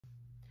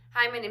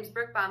Hi, my name's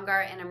Brooke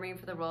Baumgart, and I'm reading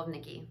for the role of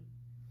Nikki.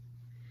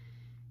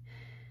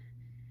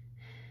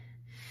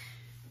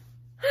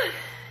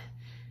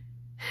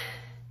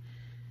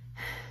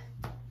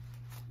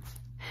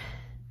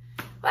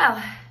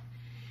 Well,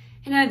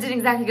 it didn't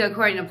exactly go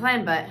according to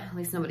plan, but at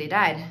least nobody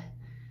died.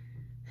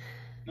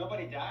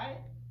 Nobody died?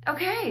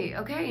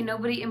 Okay,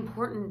 nobody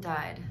important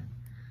died.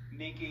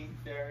 Nikki,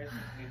 there's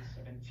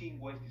 17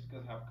 ways this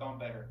could have gone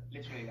better.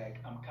 Literally, like,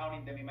 I'm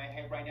counting them in my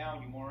head right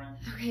now, you moron.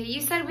 Okay, you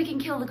said we can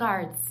kill the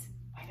guards.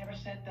 I never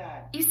said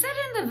that. You said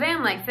it in the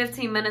van like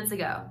 15 minutes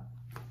ago.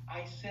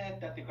 I said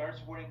that the guards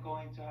weren't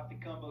going to have the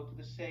combo to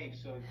the safe,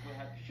 so if we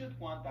had to shoot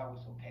one, that was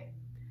okay.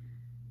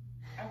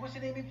 I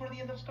wasn't aiming for the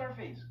end of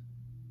Scarface.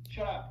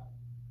 Shut up.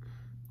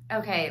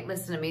 Okay,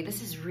 listen to me.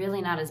 This is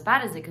really not as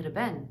bad as it could have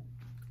been.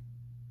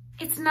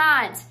 It's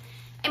not.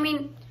 I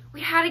mean,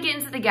 we had to get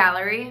into the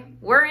gallery.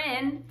 We're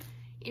in.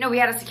 We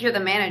had to secure the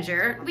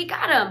manager. We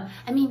got him.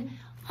 I mean,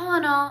 all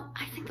in all,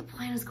 I think the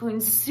plan is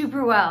going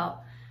super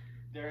well.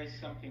 There is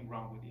something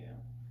wrong with you.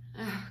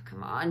 Oh,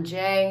 come on,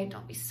 Jay.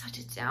 Don't be such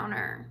a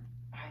downer.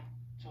 I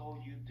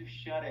told you to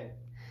shut it.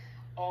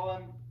 All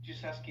I'm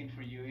just asking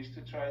for you is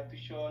to try to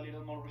show a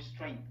little more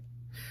restraint.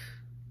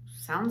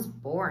 Sounds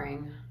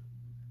boring.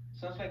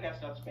 Sounds like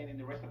us not spending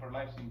the rest of our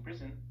lives in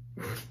prison.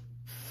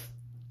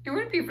 It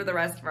wouldn't be for the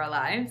rest of our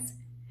lives.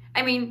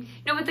 I mean,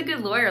 with a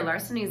good lawyer,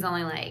 larceny's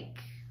only like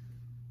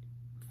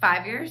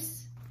 5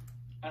 years.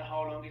 And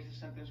how long is the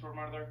sentence for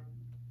murder?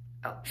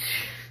 Oh,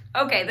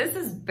 okay, this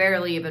is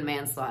barely even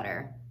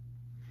manslaughter.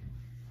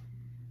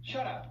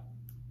 Shut up.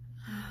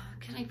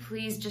 Can I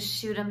please just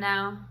shoot him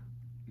now?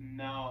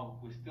 No,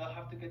 we still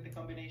have to get the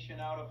combination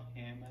out of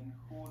him, and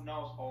who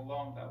knows how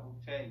long that will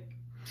take.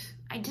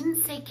 I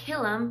didn't say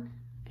kill him.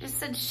 I just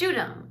said shoot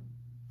him.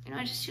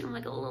 I just shoot him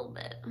like a little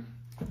bit.